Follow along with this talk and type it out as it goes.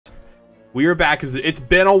We are back. It's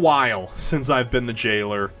been a while since I've been the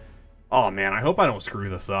jailer. Oh man, I hope I don't screw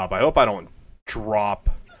this up. I hope I don't drop.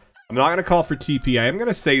 I'm not gonna call for TP. I am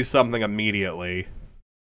gonna say something immediately.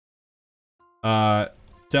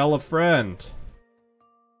 Tell a friend.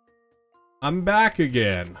 I'm back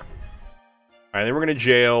again. Alright, then we're gonna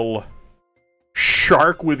jail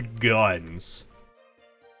Shark with guns.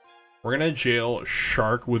 We're gonna jail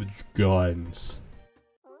Shark with guns.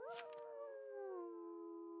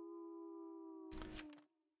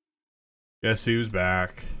 Guess who's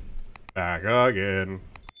back? Back again.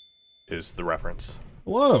 Is the reference.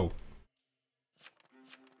 Hello.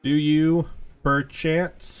 Do you,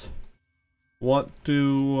 perchance, want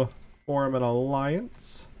to form an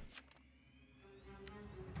alliance?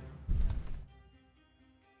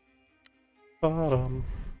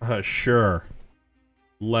 Sure.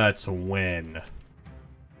 Let's win.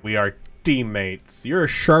 We are teammates. You're a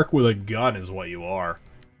shark with a gun is what you are.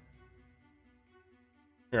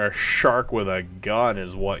 You're a shark with a gun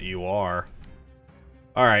is what you are.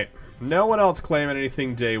 Alright. No one else claiming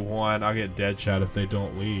anything day one. I'll get dead shot if they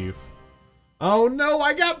don't leave. Oh no,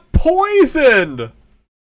 I got poisoned!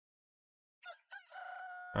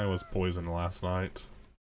 I was poisoned last night.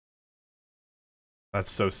 That's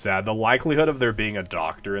so sad. The likelihood of there being a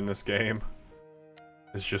doctor in this game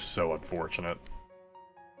is just so unfortunate.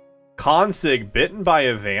 Consig bitten by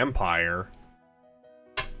a vampire.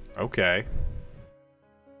 Okay.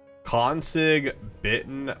 Consig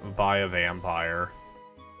bitten by a vampire.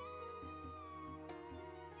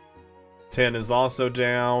 10 is also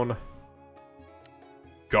down.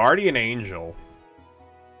 Guardian Angel.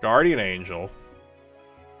 Guardian Angel.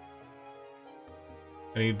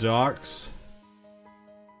 Any docs?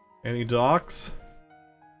 Any docs?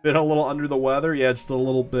 Been a little under the weather? Yeah, just a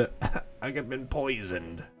little bit. I've been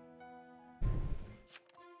poisoned.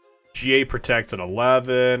 GA protected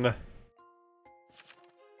 11.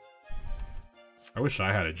 I wish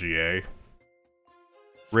I had a GA.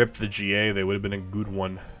 Rip the GA, they would have been a good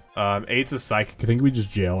one. 8's a psychic. I think we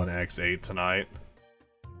just jail an X8 tonight.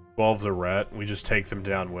 12's a ret. We just take them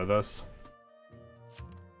down with us.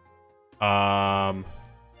 I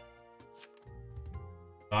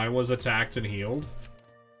was attacked and healed.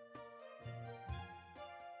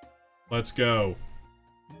 Let's go.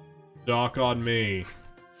 Doc on me.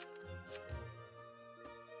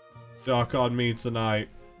 Doc on me tonight.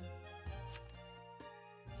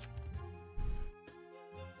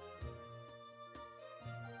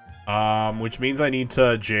 Which means I need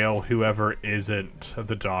to jail whoever isn't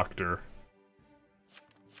the doctor.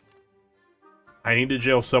 I need to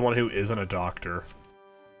jail someone who isn't a doctor.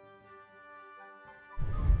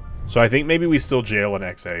 So I think maybe we still jail an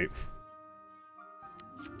X8.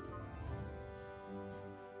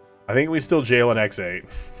 I think we still jail an X8.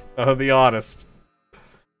 I'll be honest.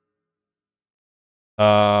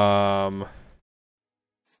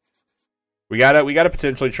 We gotta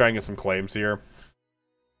potentially try and get some claims here.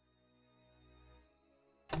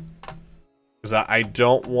 Because I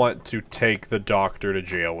don't want to take the doctor to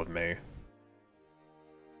jail with me.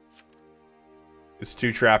 It's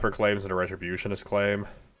 2 trapper claims and a retributionist claim.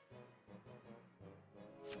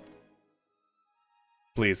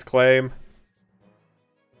 Please claim.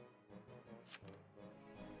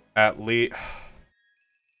 At least...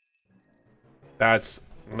 That's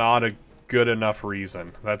not a good enough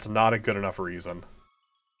reason. That's not a good enough reason.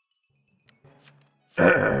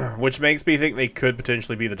 Which makes me think they could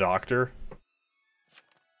potentially be the doctor.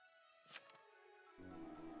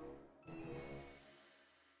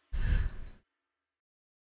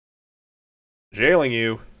 Jailing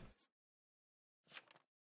you.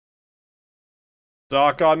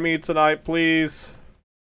 Doc on me tonight, please.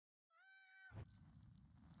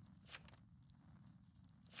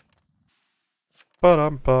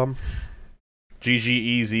 Ba-dum-bum. GG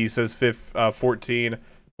Easy says 14.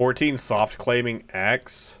 14 soft claiming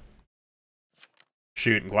X.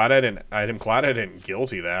 Shoot, I'm glad I didn't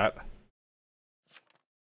guilty that.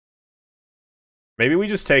 Maybe we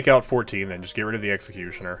just take out 14 then, just get rid of the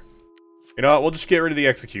executioner. You know what, we'll just get rid of the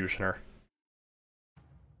executioner.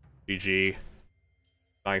 GG.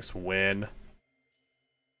 Nice win.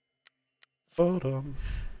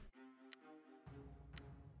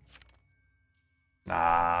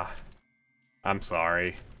 Nah. I'm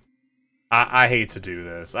sorry. I hate to do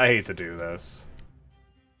this. I hate to do this.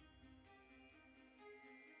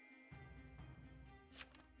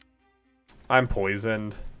 I'm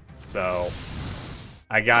poisoned, so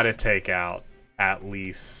I gotta take out at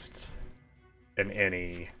least an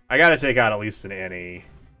any. I gotta take out at least an any.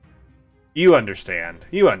 You understand.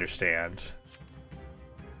 You understand.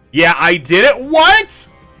 Yeah, I did it. What?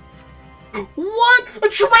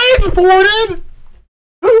 What? Transported?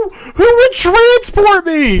 Who would transport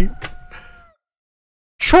me?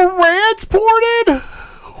 Transported?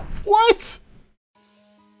 What?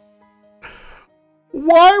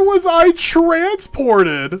 Why was I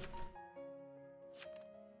transported?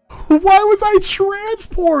 Why was I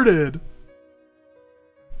transported?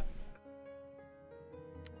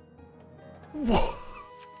 What?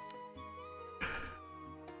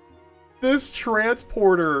 This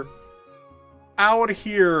transporter out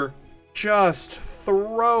here just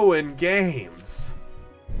throwing games.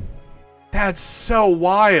 That's so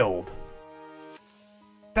wild.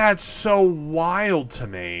 That's so wild to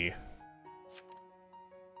me.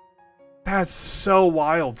 That's so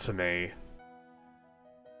wild to me.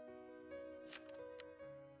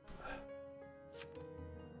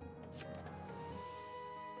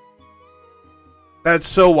 That's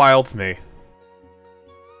so wild to me.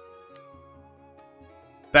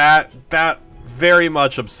 That very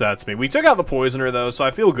much upsets me. We took out the poisoner though, so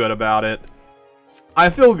I feel good about it. I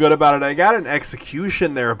feel good about it. I got an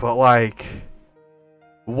execution there, but like,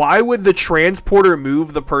 why would the transporter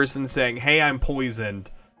move the person saying, "Hey, I'm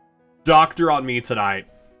poisoned. Doctor on me tonight.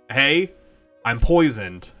 Hey, I'm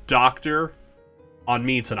poisoned. Doctor on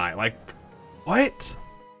me tonight." Like, what?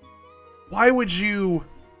 Why would you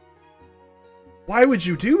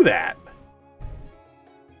do that?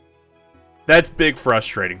 That's big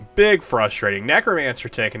frustrating. Big frustrating. Necromancer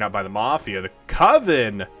taken out by the Mafia. The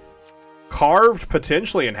Coven carved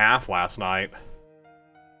potentially in half last night.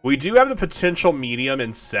 We do have the potential medium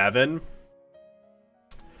in 7.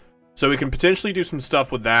 So we can potentially do some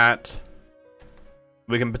stuff with that.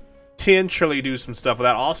 We can potentially do some stuff with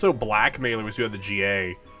that. Also, Blackmailer, we do have the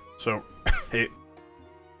GA. So it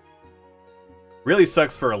really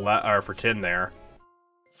sucks for 10 there.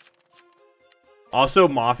 Also,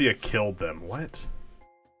 Mafia killed them. What?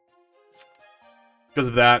 Because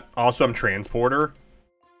of that. Also, I'm Transporter.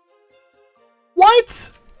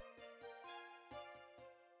 What?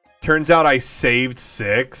 Turns out I saved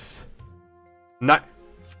 6. Not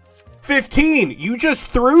 15. You just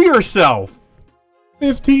threw yourself.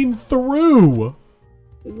 15 through.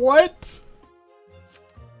 What?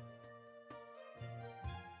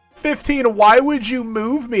 15. Why would you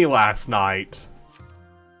move me last night?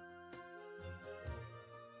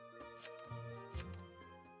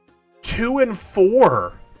 Two and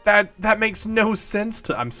 4. That makes no sense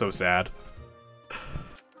to. I'm so sad.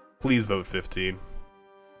 Please vote 15.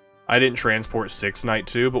 I didn't transport 6 night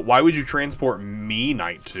 2, but why would you transport me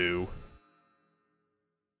night 2?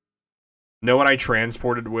 No one I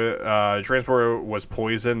transported with transporter was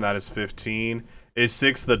poison. That is 15. Is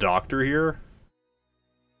 6 the doctor here?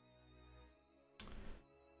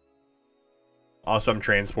 Also, I'm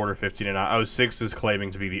transporter 15 and I. Oh, 6 is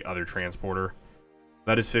claiming to be the other transporter.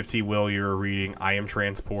 That is 50. Will, you're reading. I am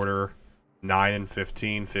transporter. 9 and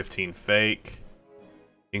 15. 15 fake.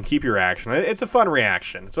 You can keep your reaction. It's a fun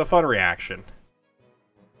reaction. It's a fun reaction.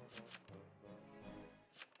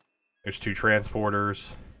 There's 2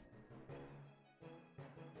 transporters.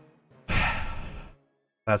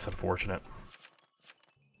 That's unfortunate.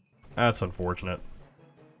 That's unfortunate.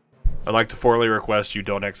 I'd like to formally request you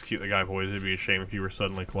don't execute the guy poison. It'd be a shame if you were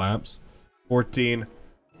suddenly collapse. 14.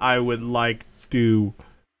 I would like to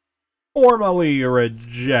formally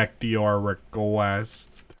reject your request.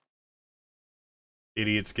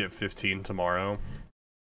 Idiots get 15 tomorrow.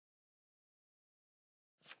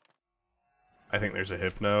 I think there's a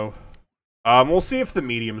hypno. We'll see if the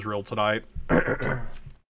medium's real tonight.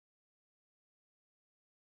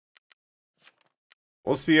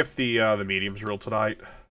 We'll see if the medium's real tonight.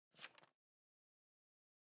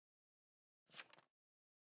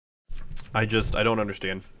 I don't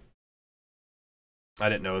understand. I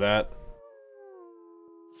didn't know that.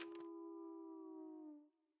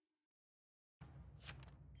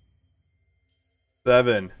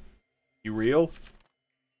 Seven. You real?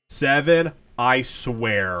 7, I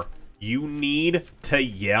swear. You need to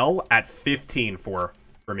yell at 15 for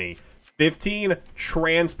me. 15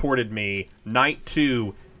 transported me night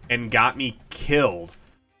 2 and got me killed.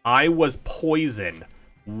 I was poisoned.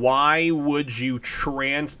 Why would you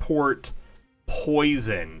transport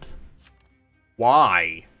poisoned?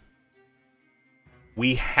 Why?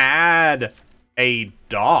 We had a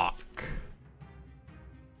doc.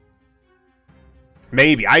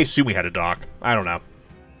 Maybe. I assume we had a doc. I don't know.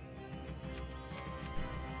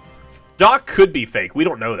 Doc could be fake. We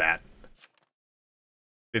don't know that.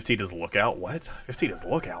 15 does lookout. What? 15 does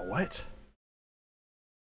lookout. What?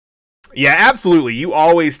 Yeah, absolutely. You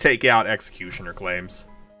always take out executioner claims.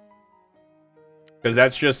 Because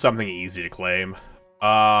that's just something easy to claim.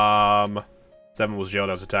 7 was jailed,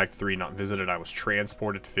 I was attacked. 3 not visited, I was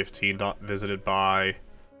transported. 15 not visited by...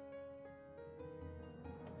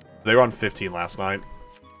 They were on 15 last night.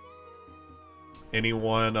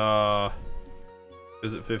 Anyone,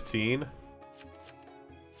 visit 15?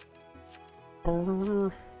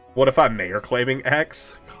 What if I'm mayor claiming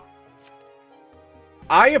X?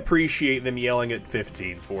 I appreciate them yelling at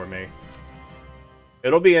 15 for me.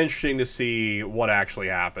 It'll be interesting to see what actually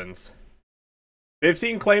happens.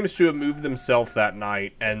 15 claims to have moved themselves that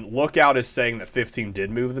night, and Lookout is saying that 15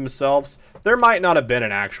 did move themselves. There might not have been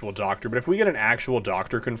an actual doctor, but if we get an actual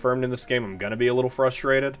doctor confirmed in this game, I'm gonna be a little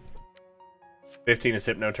frustrated. 15 is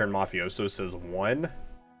Hypno turned Mafioso, says 1.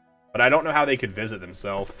 But I don't know how they could visit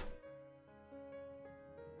themselves.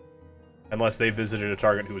 Unless they visited a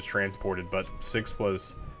target who was transported, but 6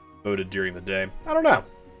 was voted during the day. I don't know.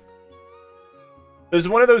 There's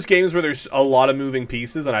one of those games where there's a lot of moving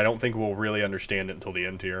pieces, and I don't think we'll really understand it until the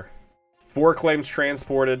end here. 4 claims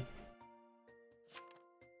transported.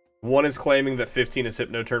 1 is claiming that 15 is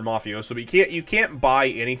Hypno turned Mafioso, but you can't buy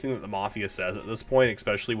anything that the Mafia says at this point,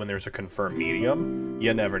 especially when there's a confirmed medium.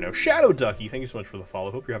 You never know. Shadow Ducky, thank you so much for the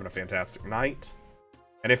follow. Hope you're having a fantastic night.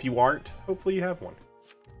 And if you aren't, hopefully you have one.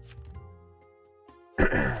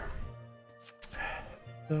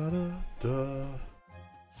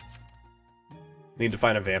 Need to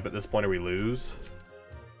find a vamp at this point or we lose.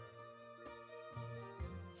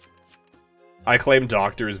 I claimed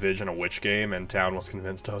Doctor as Vig in a witch game, and Town was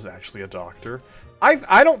convinced I was actually a doctor.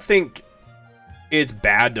 I don't think it's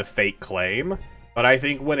bad to fake claim, but I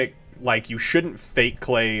think when it, like, you shouldn't fake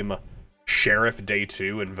claim Sheriff Day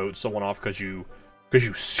 2 and vote someone off because you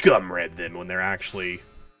scum read them when they're actually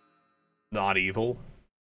not evil.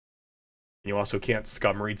 You also can't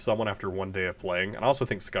scum read someone after 1 day of playing. And I also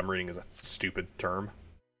think scum reading is a stupid term.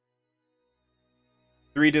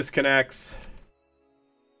 3 disconnects.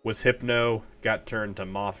 Was Hypno. Got turned to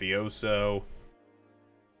Mafioso.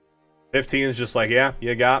 15 is just like, yeah,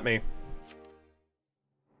 you got me.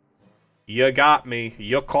 You got me.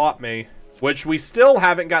 You caught me. Which we still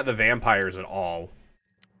haven't got the vampires at all.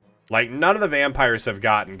 Like, none of the vampires have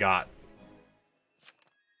got.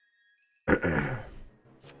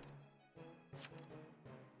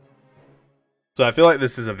 So I feel like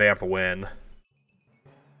this is a vamp win.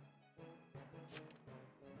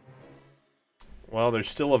 Well, there's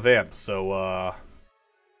still a vamp, so,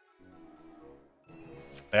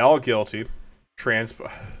 they all guilty. The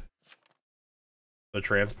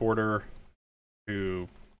transporter who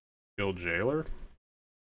killed Jailor?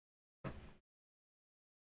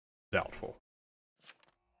 Doubtful.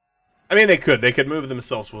 I mean, they could move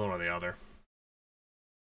themselves one or the other.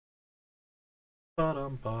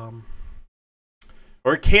 Ba-dum-bum.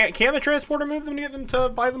 Or can the transporter move them to get them to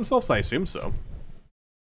by themselves? I assume so.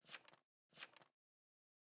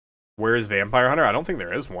 Where is Vampire Hunter? I don't think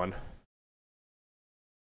there is one.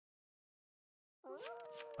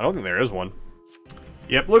 I don't think there is one.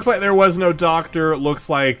 Yep, looks like there was no doctor. Looks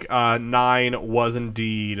like 9 was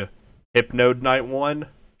indeed Hypnoed Night 1.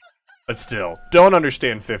 But still, don't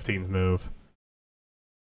understand 15's move.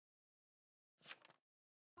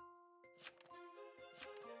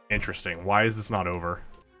 Interesting. Why is this not over?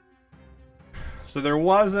 So there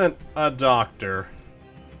wasn't a doctor.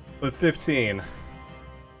 But 15.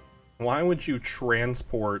 Why would you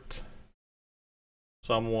transport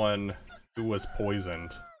someone who was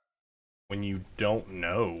poisoned when you don't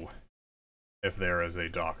know if there is a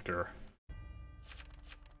doctor?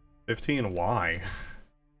 15, why?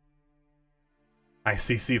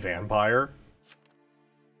 ICC Vampire?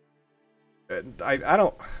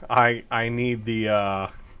 I need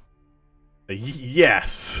the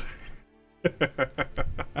yes.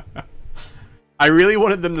 I really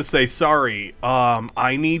wanted them to say, sorry,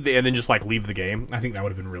 I need the, and then just, like, leave the game. I think that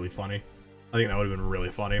would have been really funny.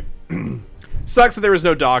 Sucks that there was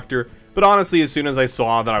no doctor, but honestly, as soon as I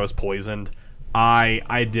saw that I was poisoned,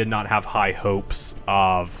 I did not have high hopes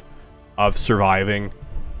of surviving.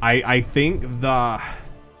 I think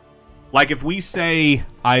like, if we say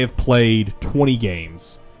I have played 20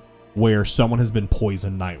 games where someone has been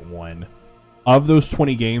poisoned night 1, of those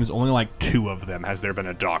 20 games, only like 2 of them has there been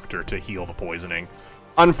a doctor to heal the poisoning.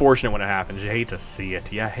 Unfortunate when it happens. You hate to see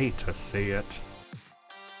it. You hate to see it.